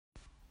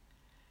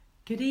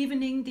Good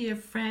evening, dear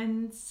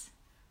friends.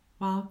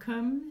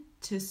 Welcome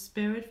to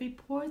Spirit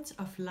Reports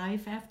of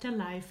Life After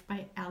Life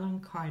by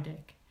Allan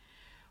Kardec.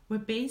 We're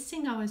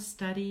basing our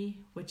study,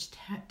 which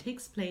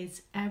takes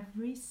place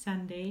every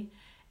Sunday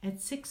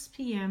at 6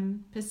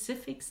 p.m.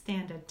 Pacific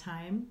Standard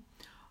Time,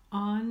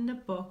 on the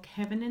book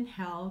Heaven and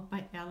Hell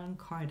by Allan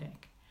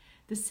Kardec.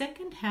 The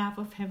second half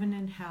of Heaven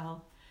and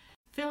Hell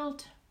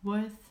filled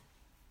with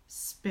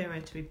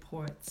spirit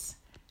reports,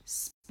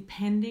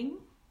 depending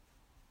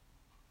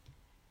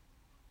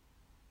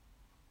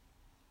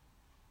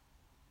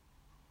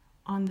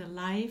on the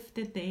life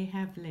that they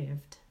have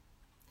lived.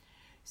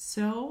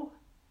 So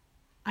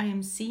I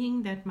am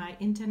seeing that my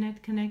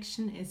internet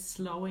connection is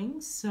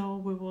slowing, so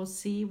we will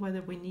see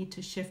whether we need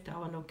to shift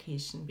our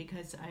location,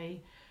 because I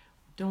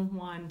don't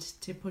want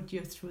to put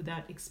you through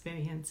that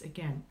experience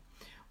again.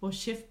 We'll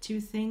shift two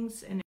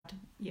things, and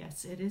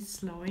yes, it is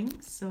slowing.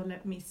 So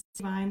let me see.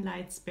 Divine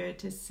Light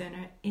Spiritist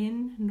Center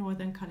in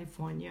Northern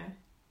California.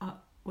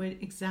 We're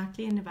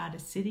exactly in Nevada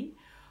City,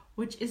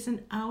 which is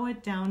an hour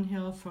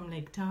downhill from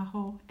Lake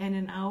Tahoe and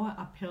an hour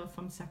uphill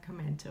from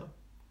Sacramento,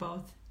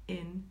 both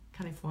in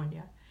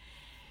California.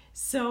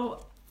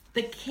 So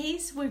the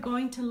case we're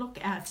going to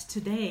look at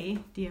today,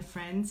 dear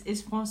friends,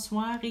 is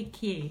Francois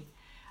Riquier.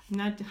 I'm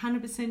not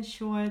 100%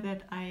 sure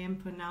that I am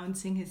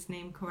pronouncing his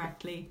name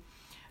correctly,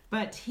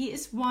 but he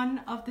is one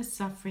of the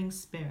suffering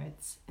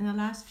spirits. In the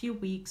last few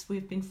weeks,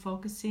 we've been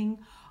focusing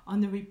on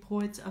the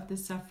reports of the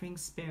suffering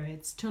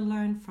spirits to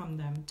learn from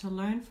them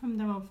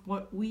of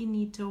what we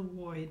need to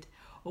avoid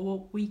or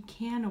what we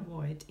can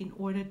avoid in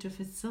order to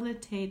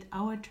facilitate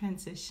our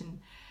transition,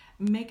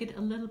 make it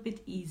a little bit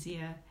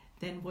easier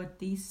than what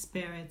these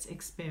spirits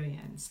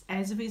experienced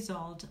as a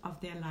result of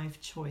their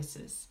life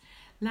choices.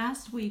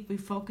 Last week, we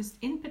focused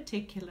in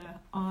particular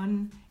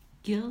on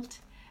guilt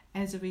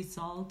as a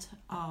result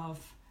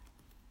of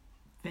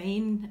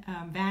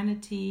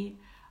vanity,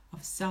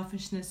 of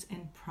selfishness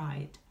and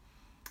pride.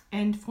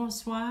 And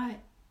Francois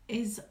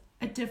is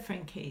a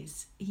different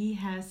case. He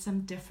has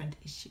some different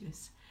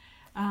issues.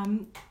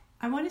 I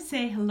want to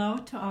say hello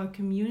to our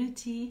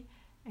community.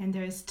 And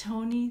there's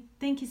Tony.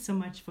 Thank you so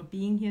much for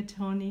being here,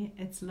 Tony.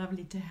 It's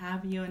lovely to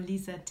have you. And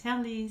Lisa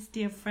Telly's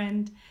dear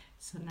friend.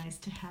 So nice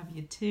to have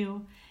you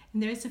too.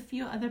 And there's a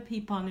few other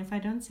people. And if I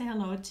don't say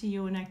hello to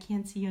you and I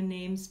can't see your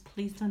names,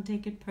 please don't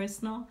take it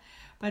personal.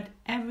 But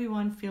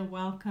everyone feel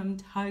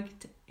welcomed,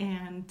 hugged,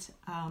 and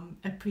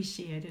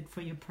appreciated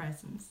for your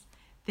presence.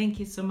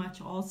 Thank you so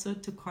much also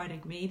to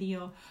Kardec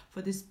Radio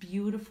for this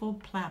beautiful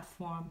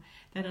platform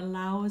that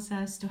allows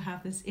us to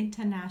have this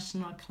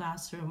international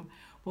classroom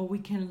where we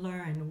can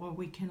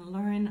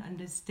learn,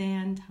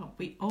 understand, how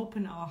we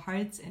open our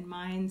hearts and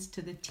minds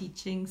to the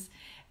teachings.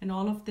 And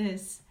all of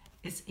this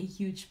is a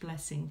huge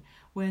blessing.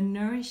 We're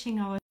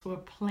nourishing we're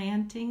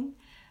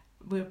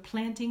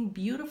planting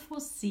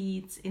beautiful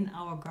seeds in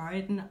our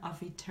garden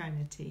of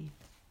eternity.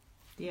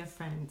 Dear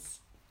friends,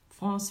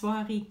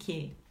 Francois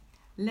Riquier.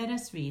 Let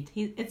us read.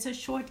 It's a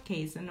short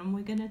case, and then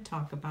we're going to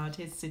talk about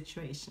his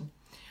situation.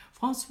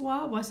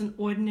 Francois was an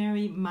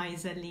ordinary,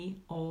 miserly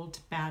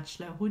old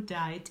bachelor who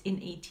died in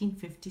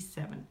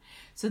 1857.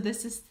 So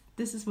this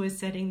is we're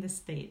setting the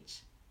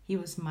stage. He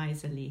was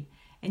miserly,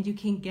 and you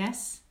can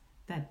guess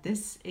that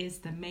this is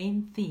the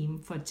main theme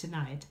for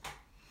tonight.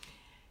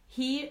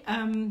 He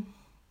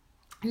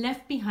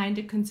left behind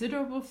a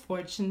considerable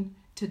fortune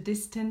to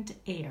distant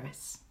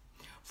heirs.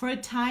 For a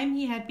time,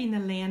 he had been the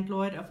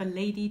landlord of a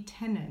lady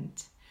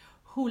tenant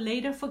who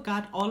later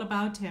forgot all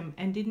about him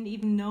and didn't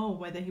even know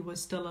whether he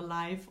was still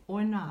alive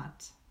or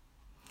not.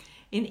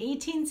 In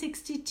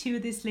 1862,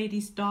 this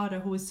lady's daughter,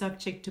 who was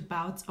subject to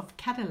bouts of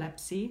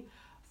catalepsy,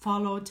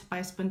 followed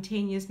by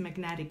spontaneous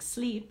magnetic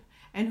sleep,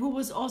 and who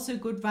was also a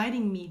good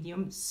writing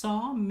medium,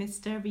 saw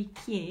Mr.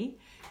 Riquier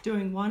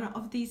during one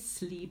of these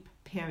sleep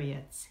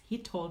periods. He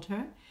told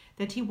her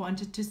that he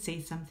wanted to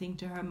say something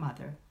to her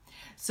mother.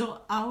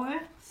 So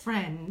our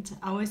friend,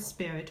 our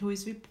spirit who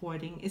is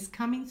reporting, is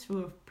coming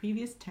through a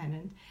previous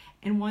tenant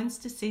and wants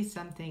to say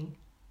something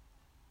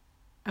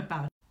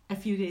about it. A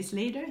few days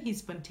later, he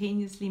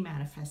spontaneously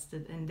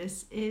manifested, and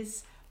this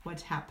is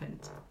what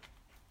happened.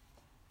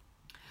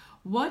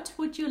 "What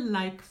would you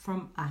like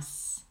from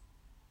us?"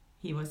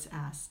 he was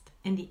asked.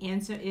 And the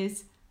answer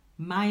is,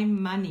 "My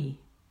money."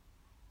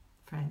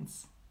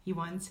 Friends, he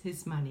wants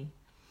his money.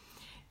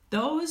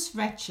 "Those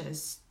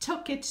wretches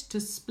took it to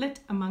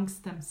split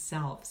amongst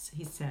themselves,"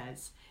 he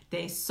says.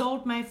 "They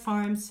sold my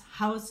farms,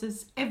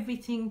 houses,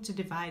 everything to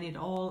divide it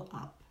all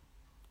up.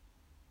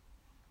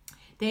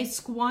 They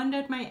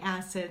squandered my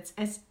assets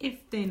as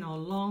if they no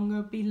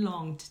longer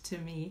belonged to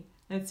me."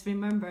 Let's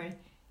remember,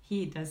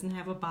 he doesn't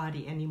have a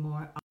body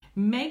anymore.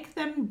 "Make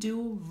them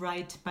do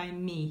right by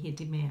me," he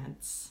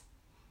demands.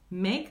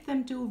 "Make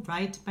them do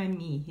right by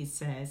me," he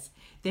says.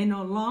 "They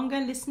no longer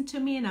listen to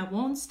me, and I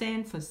won't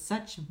stand for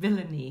such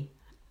villainy.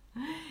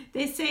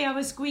 They say I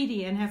was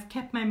greedy and have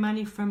kept my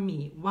money from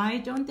me. Why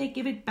don't they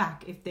give it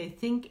back if they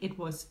think it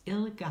was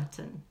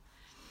ill-gotten?"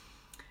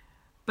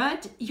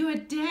 "But you are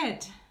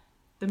dead,"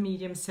 the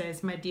medium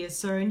says, "my dear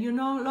sir, and you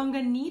no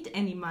longer need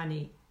any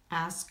money.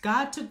 Ask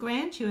God to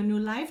grant you a new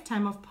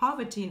lifetime of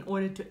poverty in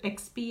order to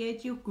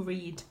expiate your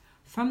greed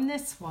from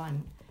this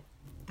one.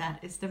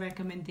 That is the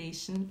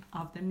recommendation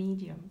of the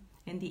medium.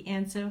 And the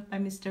answer by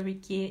Mr.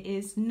 Riquier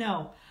is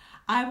no.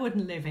 I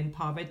wouldn't live in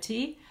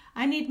poverty.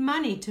 I need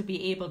money to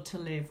be able to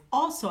live.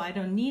 Also, I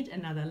don't need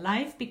another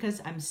life because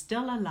I'm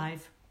still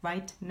alive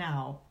right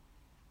now.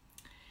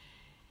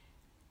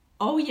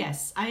 Oh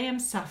yes, I am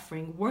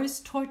suffering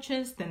worse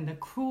tortures than the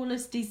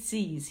cruelest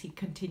disease, he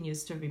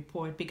continues to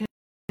report, because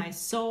my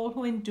soul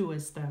who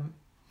endures them.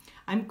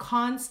 I'm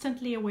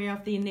constantly aware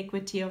of the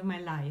iniquity of my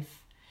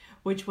life,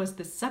 which was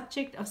the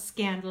subject of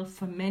scandal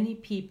for many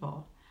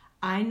people.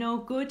 I know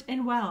good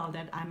and well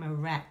that I'm a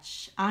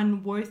wretch,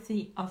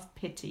 unworthy of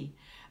pity,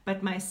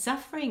 but my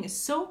suffering is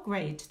so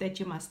great that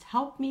you must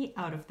help me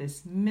out of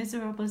this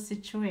miserable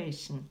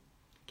situation.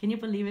 Can you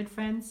believe it,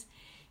 friends?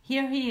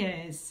 Here he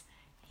is.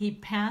 He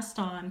passed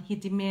on. He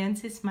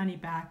demands his money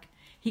back.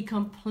 He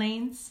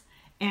complains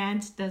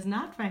and does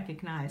not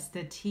recognize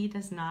that he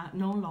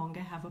no longer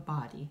have a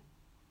body.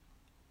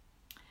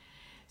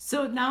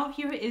 So now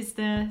here is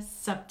the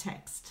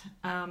subtext,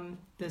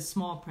 the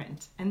small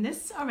print. And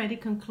this already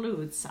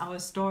concludes our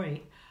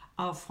story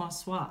of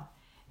Francois.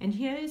 And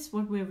here is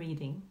what we're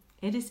reading.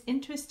 It is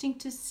interesting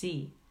to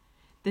see.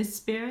 The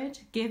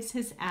spirit gives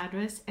his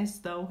address as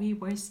though he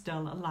were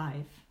still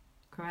alive.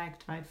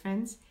 Correct, right,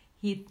 friends?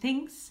 He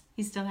thinks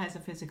he still has a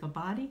physical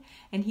body,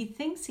 and he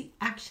thinks he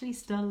actually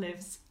still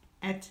lives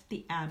at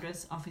the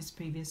address of his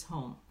previous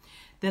home.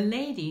 The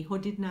lady, who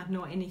did not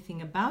know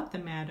anything about the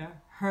matter,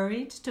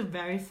 hurried to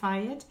verify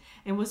it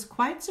and was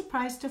quite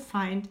surprised to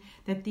find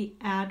that the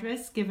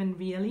address given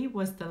really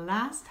was the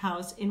last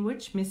house in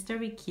which Mr.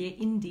 Riquier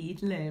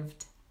indeed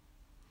lived.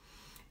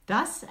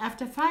 Thus,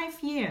 after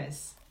 5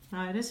 years,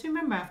 now just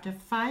remember, after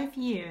 5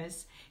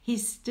 years, he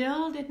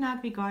still did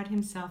not regard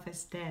himself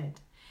as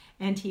dead,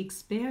 and he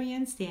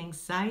experienced the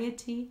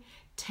anxiety,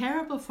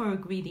 terrible for a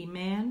greedy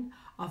man,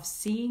 of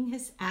seeing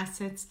his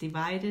assets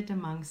divided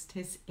amongst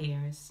his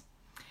heirs.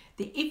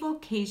 The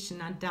evocation,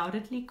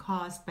 undoubtedly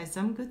caused by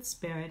some good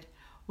spirit,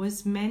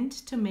 was meant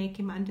to make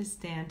him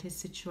understand his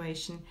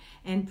situation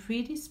and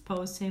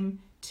predispose him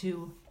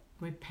to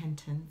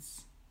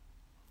repentance.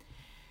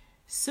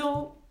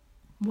 So,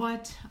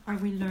 what are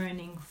we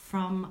learning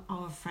from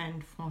our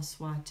friend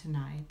Francois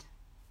tonight?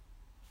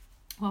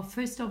 Well,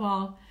 first of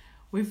all,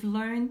 we've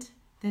learned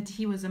that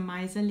he was a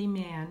miserly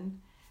man,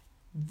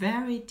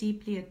 very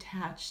deeply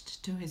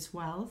attached to his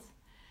wealth,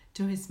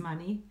 to his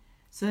money,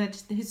 so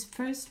that in his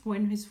first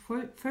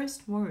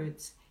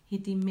words, he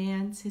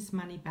demands his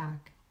money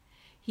back.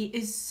 He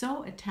is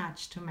so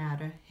attached to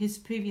matter, his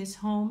previous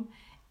home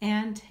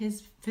and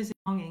his physical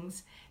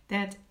belongings,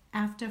 that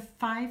after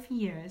 5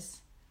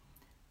 years,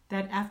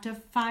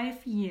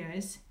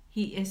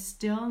 he is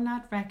still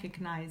not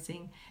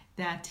recognizing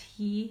that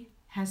he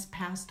has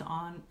passed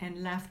on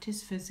and left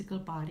his physical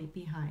body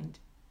behind.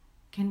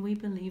 Can we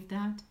believe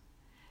that?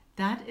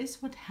 That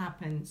is what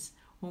happens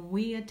when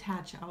we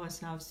attach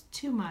ourselves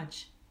too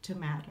much to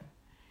matter.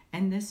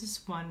 And this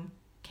is one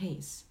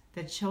case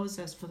that shows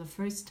us for the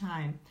first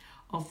time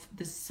of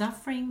the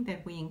suffering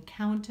that we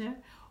encounter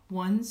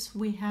once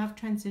we have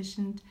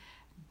transitioned,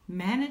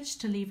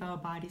 managed to leave our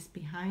bodies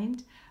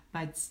behind,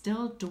 but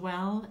still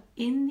dwell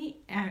in the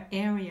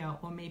area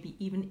or maybe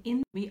even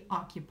in we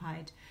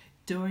occupied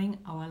during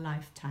our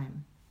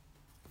lifetime.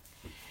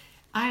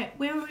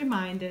 We're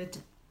reminded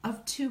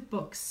of 2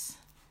 books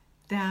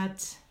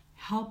that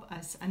help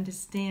us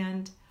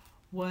understand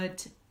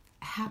what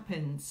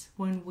happens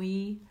when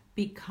we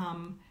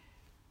become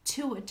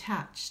too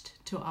attached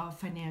to our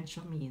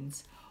financial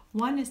means.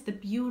 One is the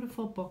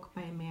beautiful book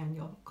by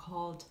Emmanuel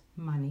called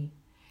Money.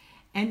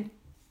 And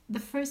the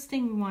first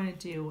thing we want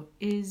to do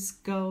is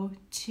go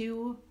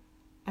to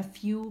a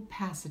few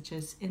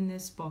passages in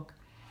this book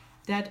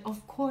that,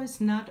 of course,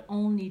 not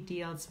only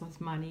deals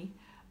with money,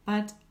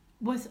 but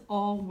with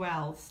all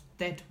wealth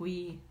that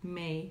we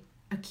may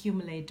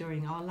accumulate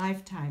during our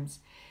lifetimes.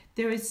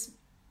 There is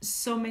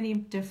so many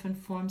different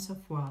forms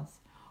of wealth.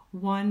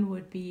 One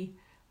would be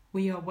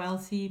we are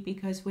wealthy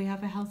because we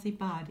have a healthy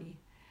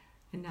body.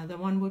 Another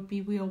one would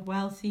be we are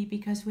wealthy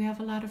because we have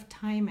a lot of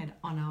time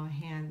on our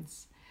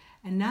hands.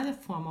 Another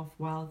form of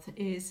wealth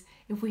is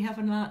if we have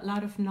a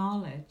lot of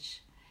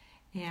knowledge.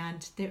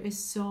 And there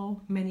is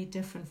so many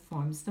different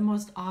forms. The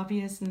most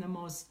obvious and the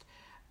most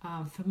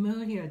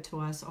familiar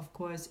to us, of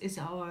course, is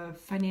our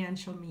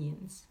financial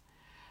means.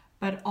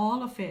 But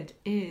all of it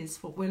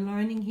is what we're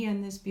learning here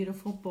in this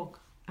beautiful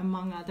book,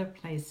 among other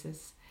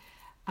places,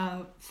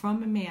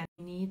 from a man.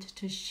 We need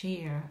to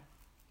share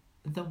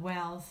the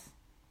wealth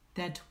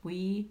that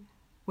we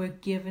were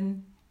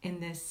given in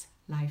this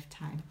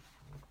lifetime.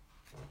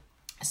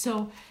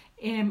 So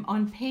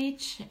on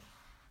page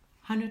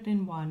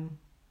 101,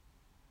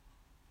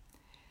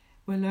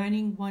 we're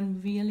learning one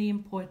really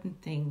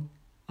important thing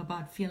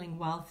about feeling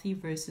wealthy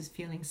versus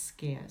feeling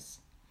scarce.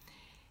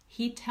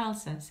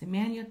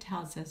 Emmanuel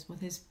tells us with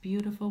his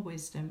beautiful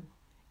wisdom,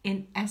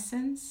 in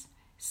essence,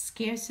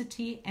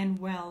 scarcity and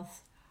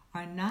wealth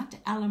are not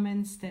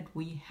elements that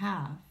we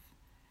have,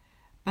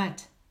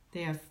 but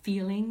they are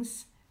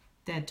feelings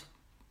that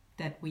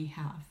we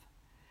have.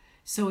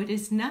 So it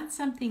is not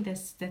something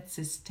that's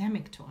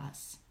systemic to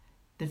us,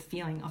 the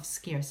feeling of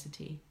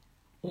scarcity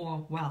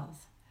or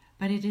wealth,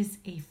 but it is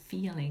a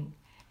feeling.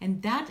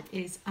 And that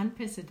is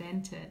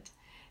unprecedented,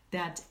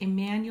 that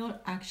Emmanuel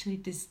actually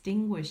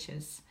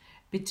distinguishes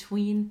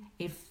between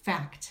a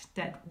fact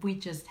that we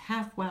just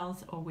have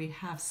wealth or we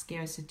have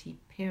scarcity,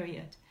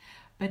 period,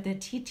 but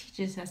that he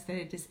teaches us that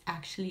it is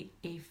actually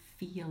a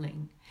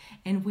feeling.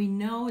 And we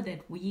know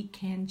that we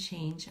can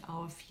change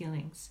our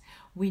feelings.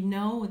 We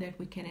know that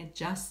we can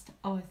adjust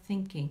our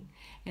thinking,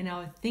 and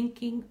our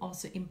thinking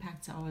also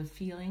impacts our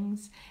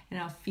feelings, and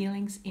our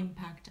feelings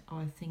impact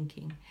our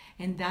thinking.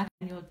 And that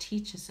Emmanuel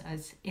teaches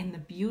us in the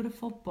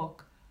beautiful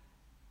book.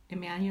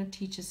 Emmanuel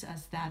teaches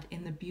us that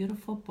in the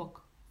beautiful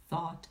book,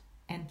 Thought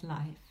and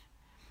Life,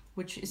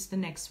 which is the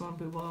next one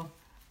we will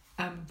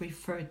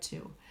refer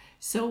to.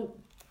 So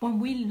when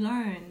we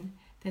learn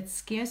that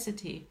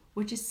scarcity,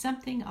 which is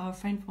something our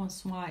friend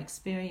Francois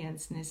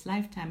experienced in his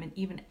lifetime and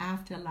even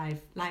after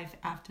life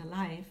after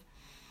life,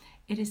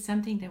 it is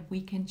something that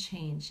we can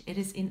change. It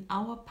is in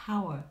our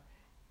power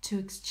to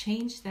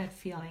exchange that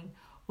feeling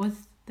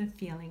with the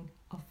feeling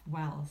of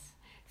wealth.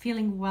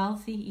 Feeling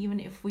wealthy even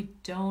if we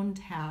don't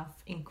have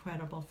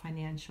incredible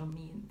financial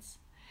means.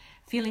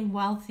 Feeling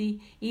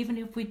wealthy even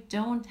if we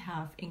don't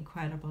have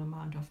incredible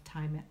amount of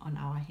time on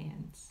our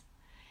hands.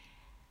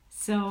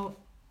 So,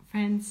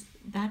 friends,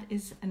 that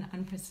is an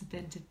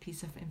unprecedented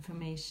piece of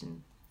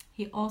information.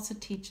 He also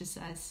teaches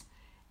us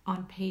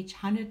on page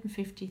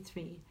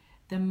 153,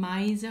 the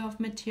miser of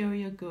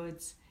material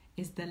goods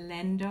is the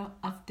lender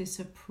of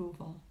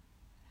disapproval,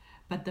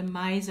 but the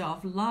miser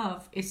of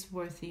love is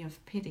worthy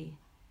of pity.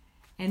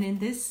 And in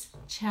this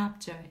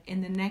chapter,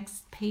 in the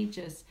next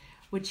pages,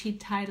 which he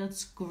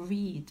titles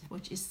Greed,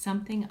 which is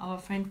something our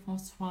friend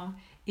Francois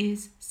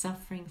is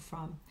suffering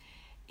from,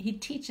 he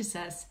teaches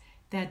us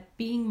that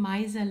being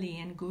miserly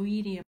and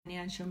greedy of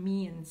financial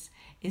means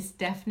is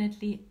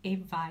definitely a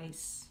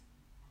vice.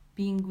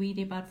 Being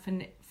greedy about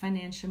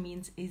financial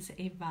means is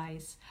a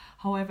vice.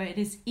 However, it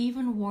is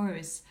even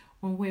worse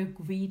when we're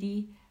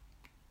greedy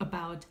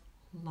about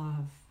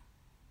love,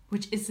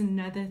 which is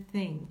another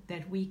thing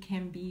that we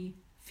can be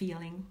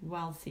feeling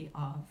wealthy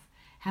of.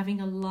 Having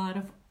a lot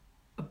of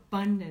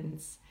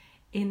abundance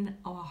in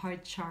our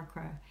heart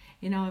chakra,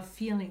 in our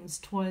feelings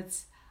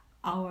towards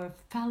our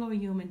fellow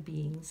human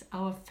beings,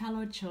 our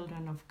fellow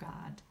children of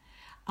God,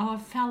 our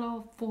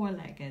fellow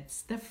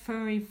four-leggeds, the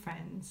furry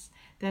friends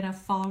that are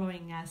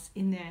following us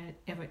in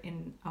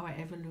our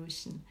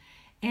evolution,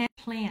 and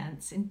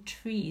plants and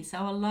trees,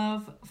 our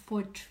love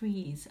for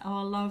trees,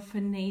 our love for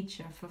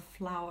nature, for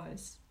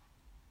flowers,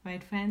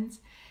 right,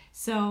 friends?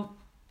 So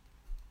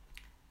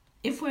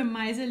if we're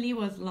miserly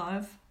with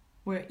love,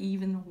 we're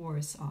even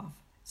worse off.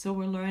 So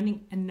we're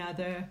learning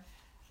another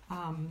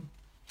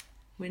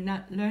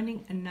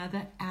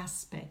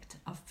aspect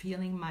of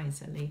feeling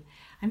miserly.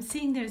 I'm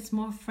seeing there's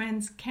more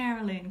friends.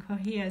 Carolyn,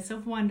 Correa,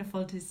 so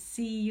wonderful to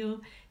see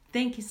you.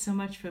 Thank you so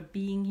much for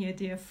being here,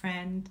 dear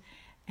friend.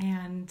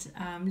 And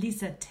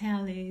Lisa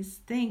Tellis,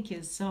 thank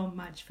you so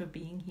much for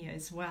being here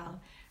as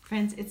well.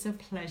 Friends, it's a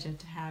pleasure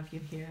to have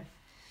you here.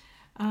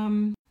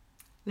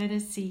 Let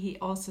us see, he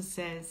also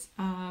says,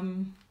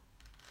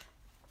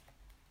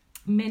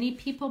 many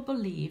people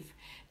believe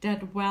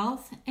that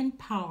wealth and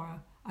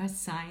power are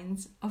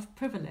signs of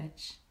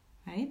privilege,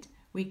 right?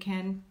 We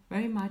can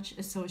very much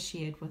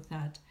associate with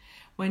that.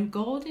 When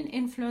gold and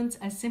influence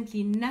are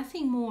simply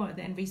nothing more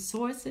than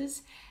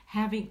resources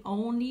having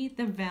only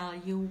the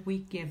value we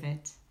give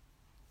it,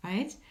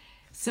 right?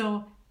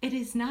 So it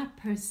is not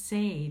per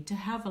se to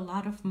have a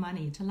lot of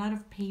money, to a lot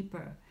of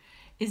paper,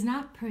 is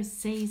not per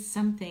se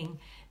something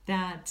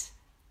that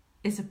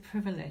is a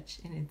privilege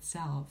in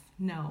itself.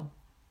 No,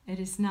 it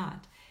is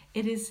not.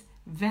 It is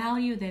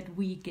value that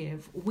we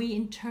give. We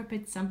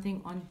interpret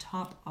something on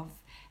top of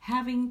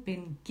having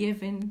been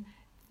given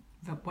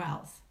the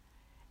wealth.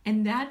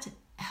 And that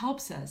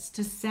helps us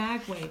to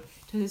segue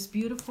to this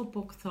beautiful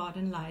book, Thought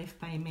and Life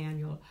by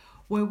Emmanuel,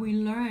 where we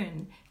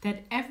learn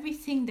that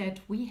everything that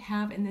we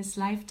have in this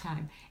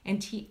lifetime,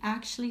 and he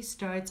actually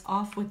starts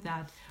off with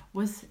that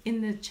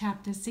within the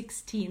chapter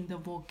 16, the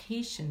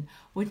vocation,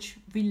 which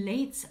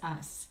relates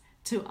us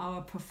to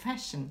our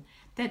profession,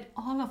 that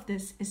all of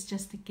this is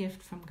just a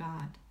gift from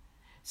God.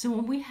 So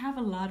when we have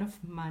a lot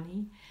of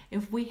money,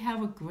 if we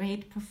have a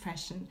great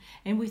profession,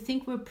 and we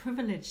think we're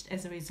privileged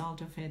as a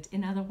result of it,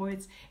 in other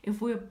words,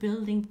 if we're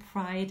building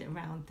pride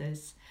around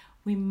this,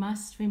 we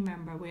must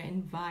remember we're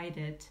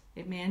invited.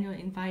 Emmanuel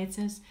invites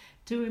us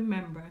to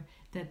remember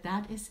that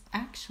that is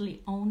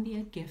actually only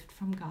a gift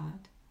from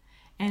God.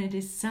 And it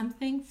is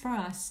something for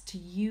us to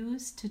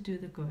use to do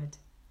the good.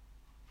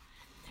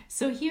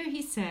 So here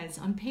he says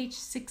on page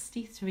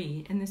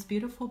 63 in this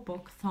beautiful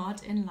book,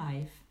 Thought and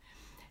Life,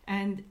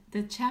 and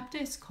the chapter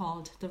is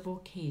called The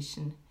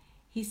Vocation.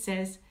 He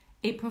says,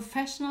 a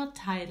professional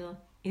title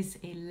is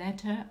a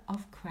letter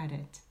of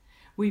credit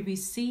we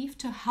receive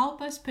to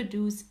help us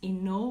produce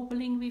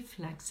ennobling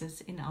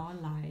reflexes in our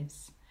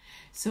lives.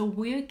 So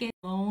we're getting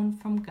a loan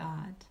from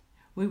God.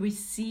 We're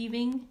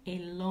receiving a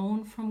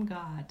loan from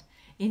God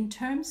in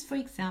terms, for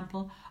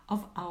example,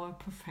 of our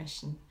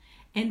profession.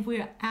 And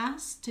we're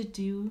asked to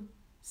do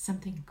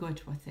something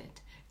good with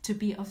it, to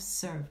be of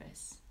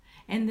service.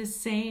 And the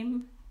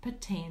same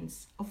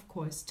pertains, of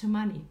course, to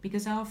money,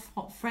 because our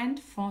friend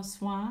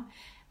Francois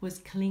was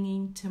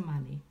clinging to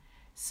money.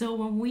 So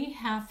when we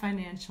have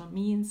financial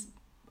means,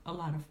 a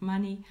lot of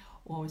money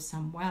or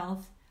some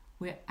wealth,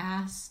 we're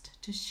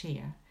asked to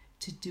share,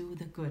 to do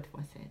the good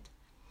with it.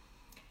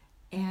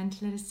 And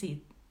let us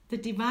see. The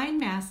Divine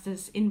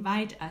Masters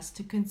invite us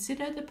to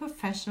consider the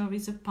professional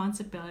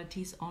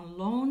responsibilities on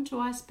loan to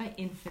us by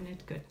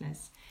infinite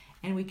goodness.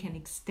 And we can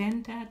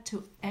extend that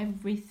to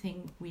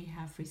everything we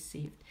have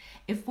received.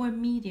 If we're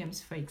mediums,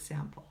 for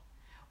example,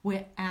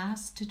 we're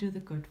asked to do the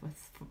good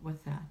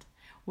with that.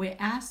 We're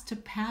asked to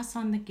pass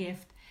on the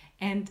gift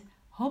and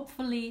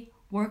hopefully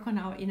work on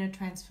our inner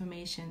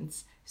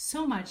transformations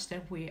so much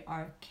that we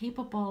are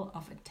capable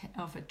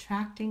of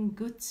attracting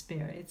good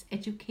spirits,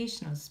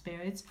 educational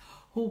spirits,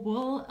 who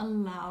will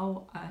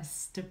allow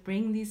us to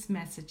bring these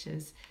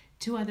messages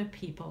to other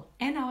people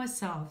and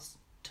ourselves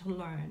to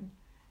learn.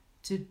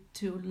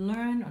 To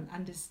learn and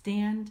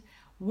understand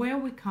where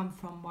we come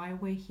from, why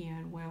we're here,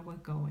 and where we're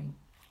going.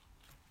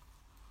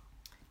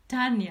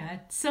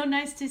 Tanya, so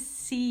nice to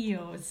see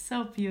you. It's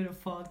so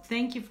beautiful.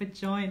 Thank you for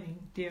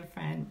joining, dear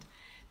friend.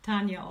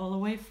 Tanya, all the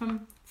way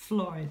from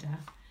Florida.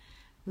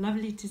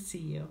 Lovely to see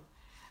you.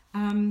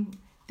 Then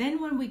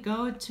when we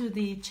go to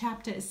the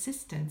chapter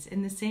Assistance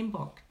in the same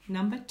book,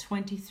 number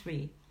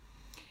 23,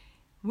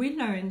 we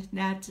learned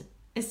that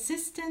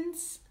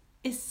assistance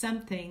is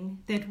something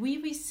that we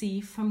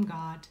receive from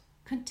God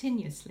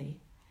continuously.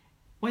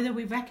 Whether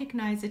we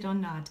recognize it or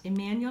not,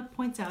 Emmanuel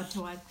points out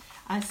to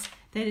us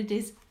that it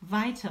is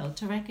vital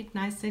to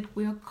recognize that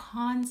we are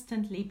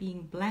constantly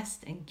being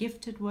blessed and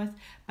gifted with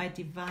by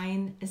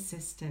divine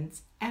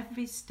assistance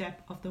every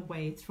step of the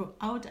way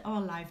throughout our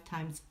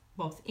lifetimes,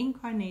 both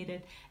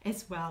incarnated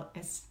as well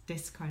as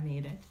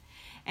discarnated.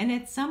 And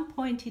at some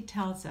point he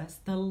tells us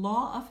the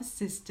law of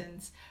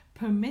assistance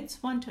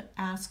permits one to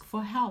ask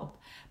for help,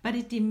 but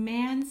it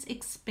demands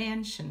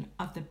expansion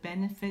of the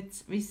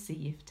benefits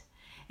received.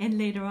 And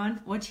later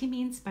on, what he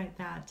means by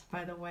that,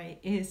 by the way,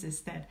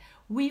 is that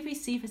we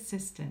receive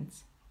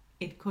assistance.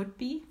 It could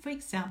be, for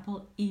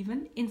example,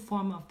 even in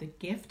form of the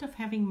gift of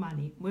having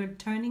money. We're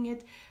turning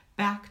it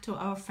back to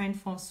our friend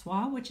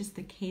Francois, which is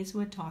the case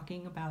we're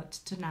talking about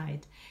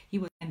tonight. He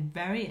was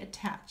very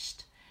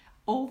attached,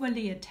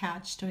 overly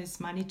attached to his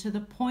money, to the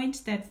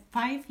point that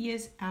 5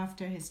 years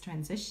after his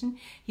transition,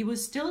 he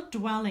was still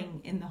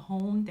dwelling in the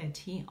home that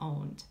he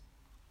owned.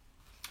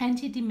 And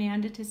he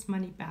demanded his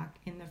money back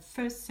in the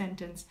first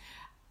sentence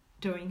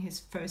during his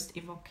first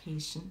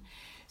evocation.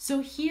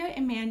 So here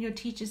Emmanuel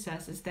teaches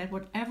us is that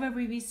whatever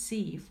we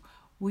receive,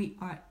 we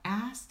are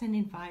asked and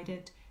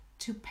invited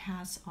to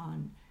pass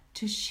on,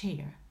 to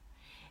share.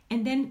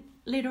 And then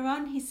later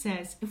on he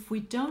says, if we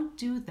don't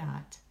do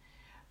that,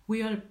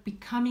 we are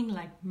becoming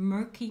like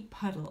murky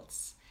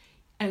puddles.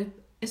 A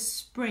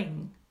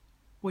spring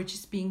which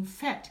is being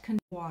fed with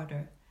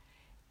water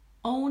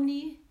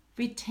only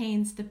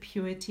retains the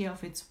purity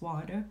of its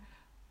water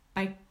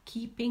by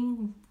keep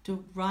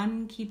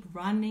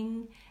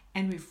running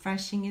and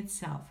refreshing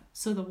itself.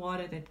 So the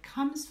water that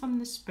comes from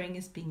the spring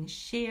is being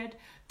shared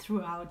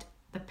throughout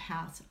the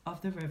path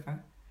of the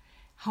river.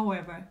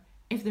 However,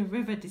 if the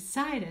river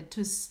decided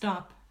to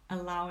stop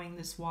allowing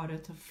this water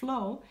to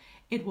flow,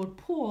 it would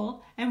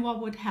pool, and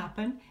what would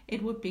happen?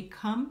 It would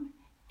become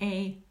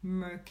a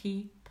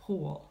murky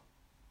pool.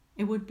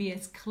 It would be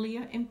as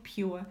clear and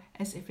pure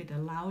as if it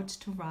allowed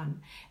to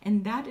run.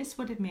 And that is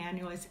what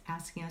Emmanuel is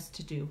asking us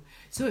to do.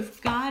 So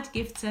if God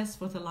gifts us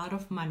with a lot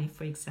of money,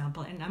 for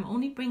example, and I'm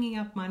only bringing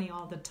up money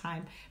all the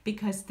time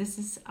because this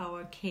is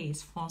our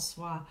case,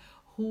 Francois,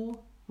 who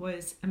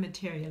was a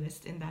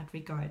materialist in that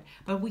regard.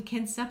 But we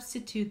can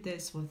substitute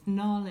this with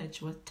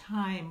knowledge, with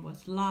time,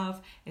 with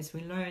love. As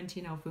we learned,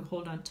 if we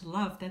hold on to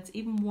love, that's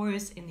even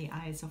worse in the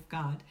eyes of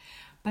God.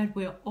 But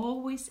we're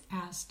always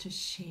asked to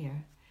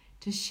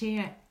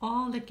share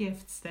all the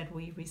gifts that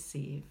we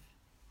receive.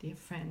 Dear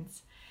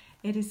friends,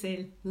 it is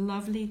a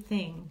lovely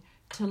thing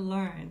to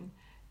learn,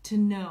 to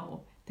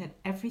know that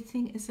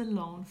everything is a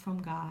loan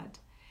from God,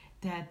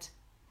 that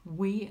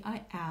we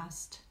are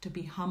asked to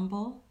be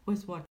humble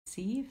with what we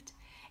received,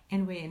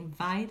 and we're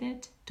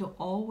invited to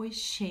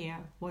always share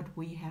what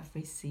we have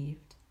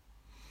received.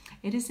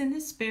 It is in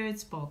the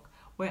Spirit's book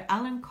where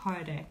Allan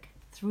Kardec,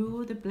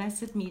 through the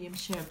blessed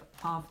mediumship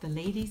of the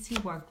ladies he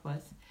worked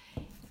with,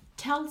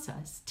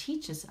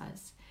 teaches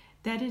us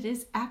that it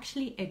is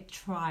actually a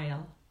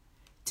trial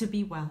to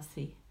be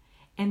wealthy.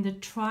 And the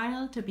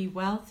trial to be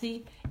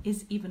wealthy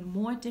is even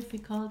more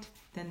difficult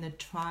than the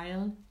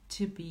trial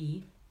to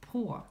be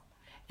poor.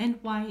 And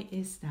why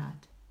is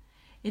that?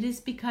 It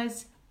is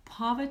because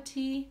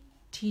poverty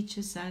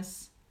teaches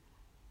us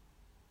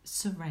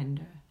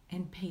surrender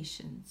and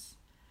patience.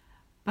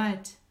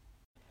 But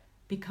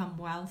become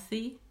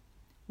wealthy,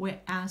 we're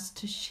asked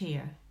to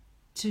share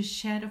to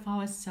shed of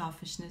our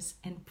selfishness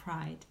and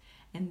pride.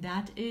 And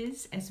that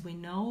is, as we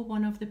know,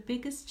 one of the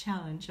biggest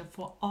challenges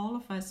for all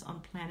of us on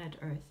planet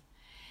Earth.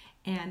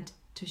 And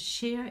to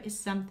share is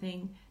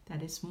something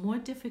that is more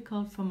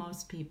difficult for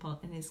most people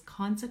and is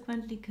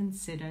consequently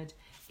considered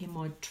a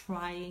more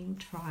trying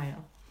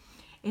trial.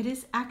 It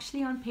is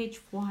actually on page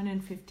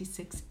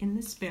 456 in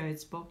the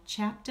Spirit's Book,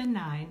 Chapter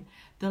 9,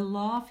 The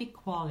Law of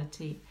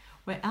Equality,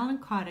 where Allan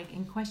Kardec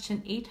in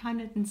question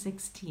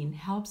 816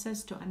 helps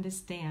us to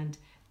understand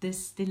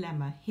this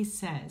dilemma. He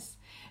says,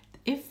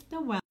 if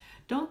the wealthy,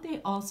 don't they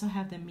also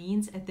have the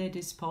means at their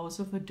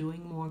disposal for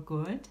doing more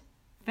good?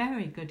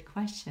 Very good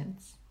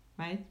questions,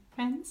 right,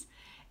 friends?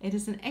 It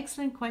is an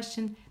excellent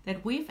question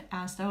that we've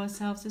asked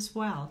ourselves as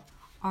well.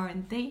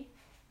 Aren't they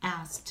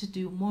asked to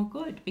do more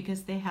good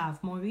because they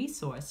have more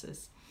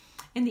resources?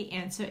 And the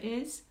answer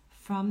is,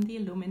 from the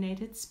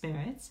illuminated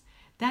spirits,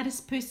 that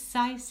is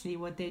precisely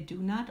what they do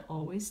not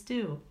always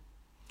do.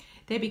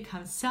 They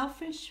become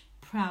selfish,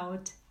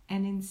 proud,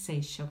 and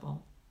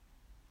insatiable.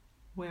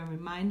 We're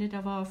reminded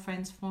of our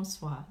friend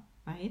Francois,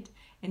 right?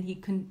 And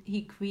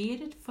he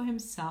created for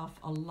himself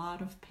a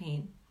lot of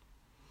pain.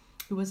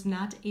 He was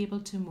not able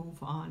to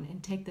move on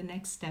and take the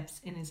next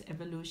steps in his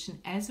evolution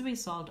as a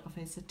result of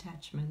his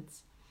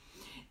attachments.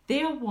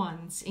 Their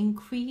wants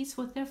increase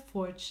with their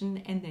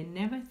fortune and they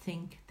never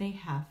think they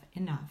have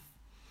enough.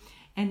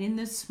 And in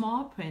the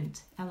small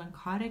print, Allan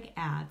Kardec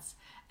adds,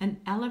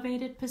 an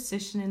elevated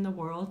position in the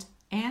world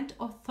and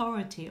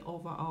authority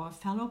over our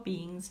fellow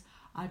beings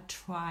are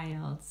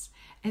trials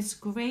as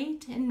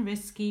great and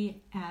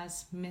risky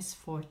as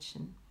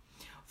misfortune.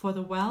 For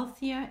the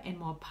wealthier and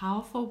more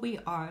powerful we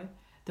are,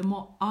 the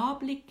more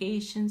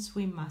obligations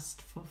we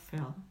must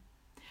fulfill.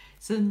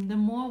 So the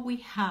more we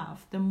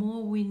have, the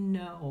more we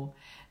know,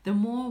 the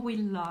more we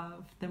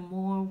love, the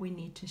more we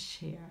need to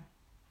share.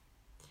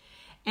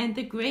 And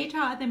the greater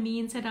are the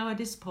means at our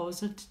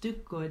disposal to do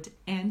good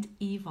and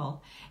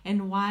evil.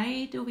 And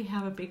why do we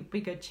have a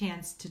bigger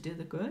chance to do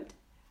the good?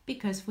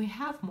 Because we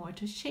have more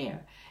to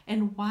share.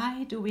 And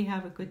why do we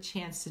have a good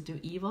chance to do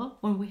evil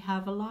when we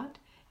have a lot?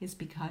 It's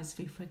because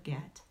we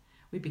forget.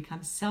 We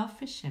become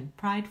selfish and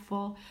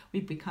prideful.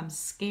 We become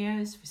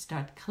scarce. We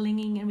start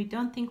clinging and we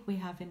don't think we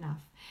have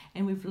enough.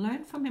 And we've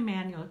learned from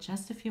Emmanuel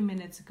just a few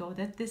minutes ago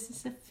that this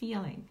is a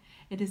feeling.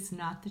 It is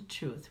not the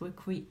truth. We're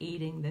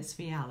creating this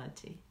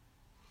reality.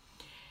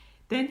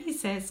 Then he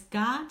says,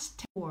 God tests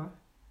the poor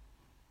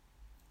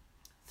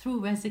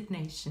through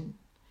resignation.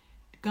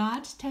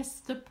 God tests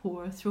the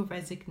poor through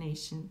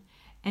resignation,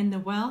 and the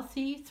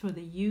wealthy through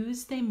the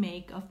use they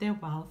make of their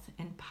wealth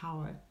and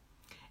power.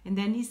 And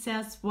then he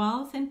says,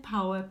 wealth and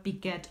power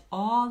beget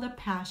all the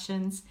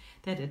passions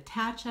that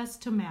attach us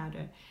to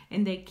matter,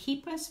 and they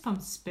keep us from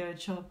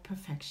spiritual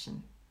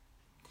perfection.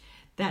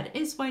 That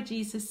is why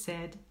Jesus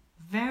said,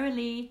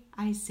 verily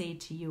I say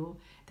to you,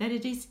 that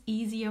it is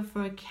easier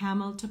for a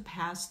camel to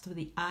pass through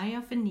the eye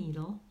of a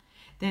needle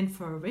than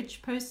for a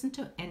rich person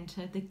to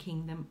enter the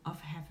kingdom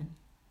of heaven.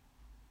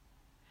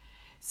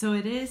 So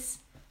it is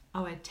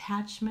our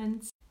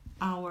attachments,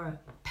 our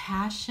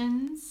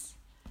passions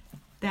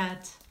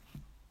that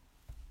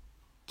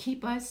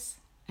keep us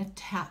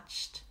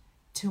attached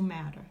to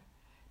matter.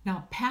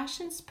 Now,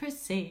 passions per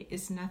se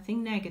is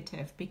nothing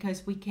negative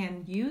because we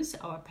can use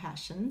our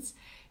passions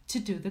to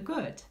do the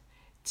good,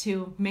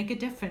 to make a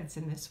difference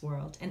in this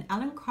world. And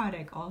Allan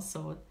Kardec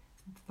also,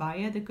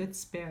 via the good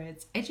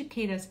spirits,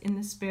 educate us in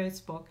the Spirit's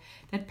Book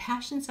that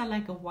passions are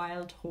like a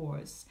wild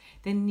horse.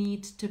 They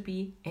need to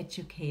be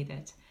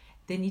educated.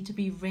 They need to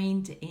be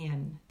reined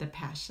in, the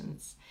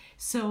passions,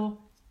 so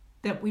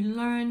that we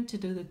learn to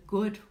do the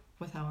good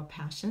with our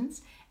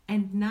passions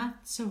and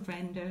not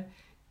surrender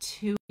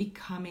to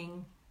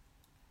becoming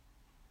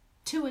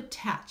too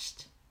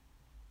attached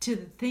to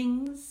the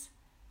things.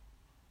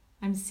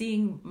 I'm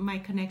seeing my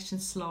connection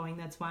slowing,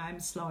 that's why I'm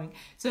slowing.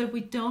 So if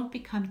we don't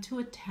become too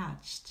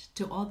attached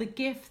to all the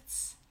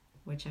gifts,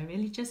 which are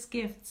really just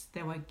gifts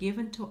that were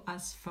given to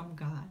us from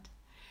God.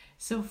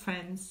 So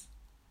friends,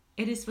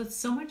 it is with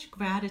so much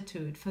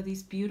gratitude for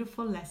these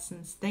beautiful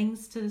lessons,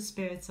 thanks to the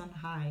spirits on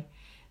high,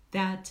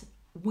 that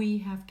we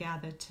have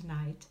gathered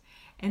tonight.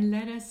 And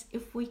let us,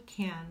 if we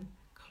can,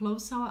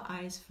 close our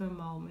eyes for a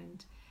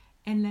moment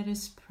and let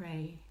us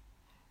pray.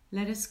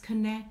 Let us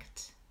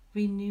connect,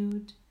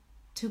 renewed,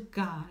 to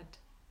God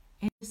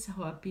and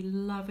our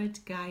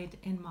beloved guide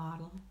and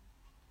model.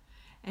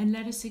 And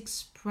let us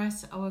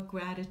express our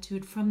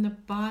gratitude from the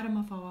bottom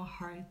of our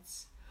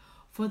hearts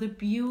for the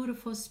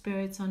beautiful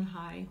spirits on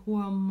high who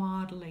are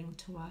modeling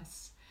to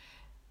us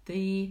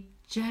the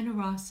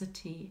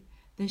generosity,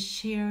 the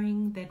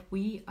sharing that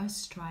we are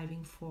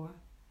striving for.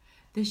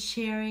 The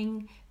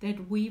sharing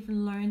that we've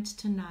learned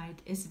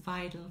tonight is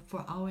vital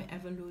for our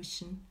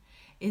evolution,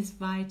 is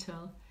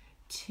vital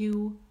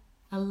to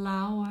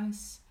allow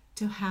us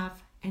to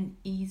have an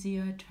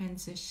easier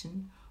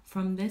transition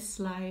from this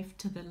life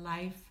to the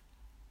life,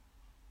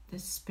 the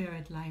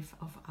spirit life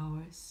of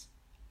ours.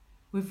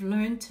 We've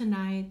learned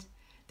tonight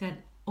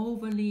that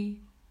overly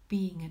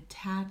being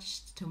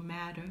attached to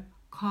matter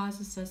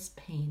causes us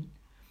pain,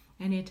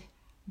 and it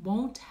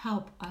won't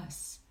help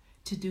us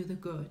to do the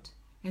good.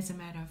 As a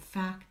matter of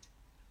fact,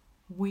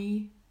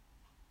 we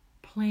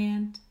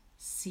plant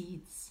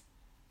seeds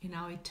in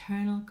our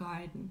eternal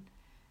garden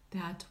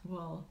that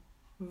will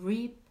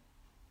reap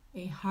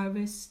a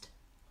harvest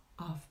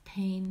of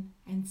pain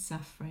and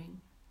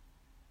suffering.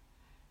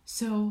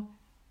 So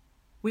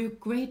we're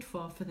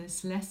grateful for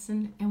this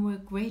lesson, and we're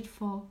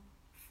grateful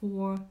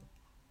for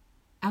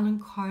Allan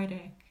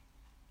Kardec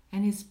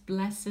and his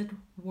blessed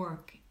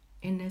work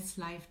in this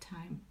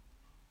lifetime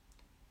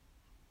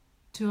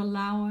to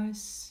allow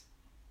us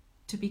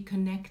to be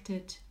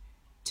connected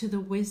to the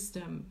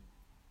wisdom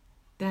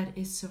that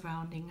is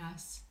surrounding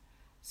us,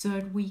 so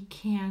that we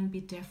can be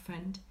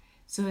different,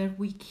 so that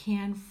we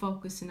can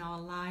focus in our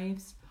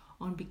lives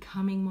on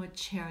becoming more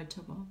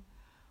charitable,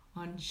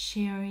 on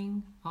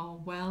sharing our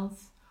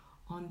wealth,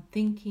 on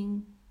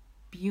thinking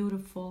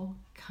beautiful,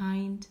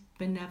 kind,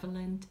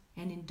 benevolent,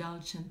 and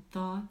indulgent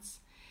thoughts,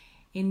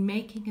 in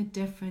making a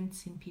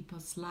difference in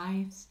people's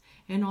lives,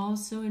 and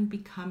also in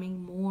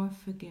becoming more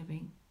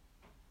forgiving.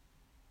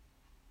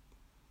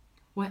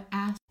 We're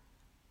asked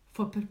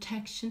for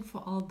protection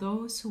for all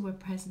those who were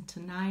present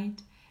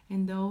tonight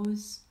and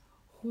those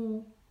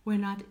who were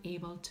not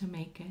able to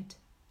make it.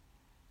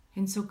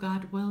 And so,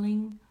 God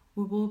willing,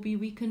 we will be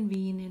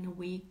reconvened in a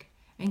week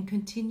and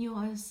continue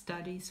our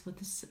studies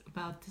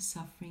about the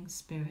suffering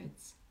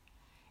spirits.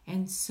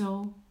 And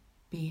so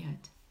be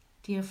it.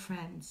 Dear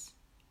friends,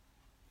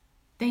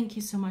 thank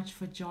you so much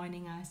for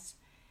joining us.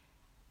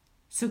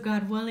 So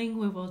God willing,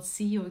 we will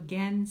see you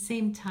again,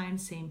 same time,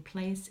 same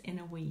place in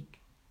a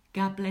week.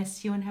 God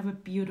bless you and have a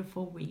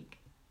beautiful week.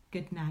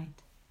 Good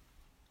night.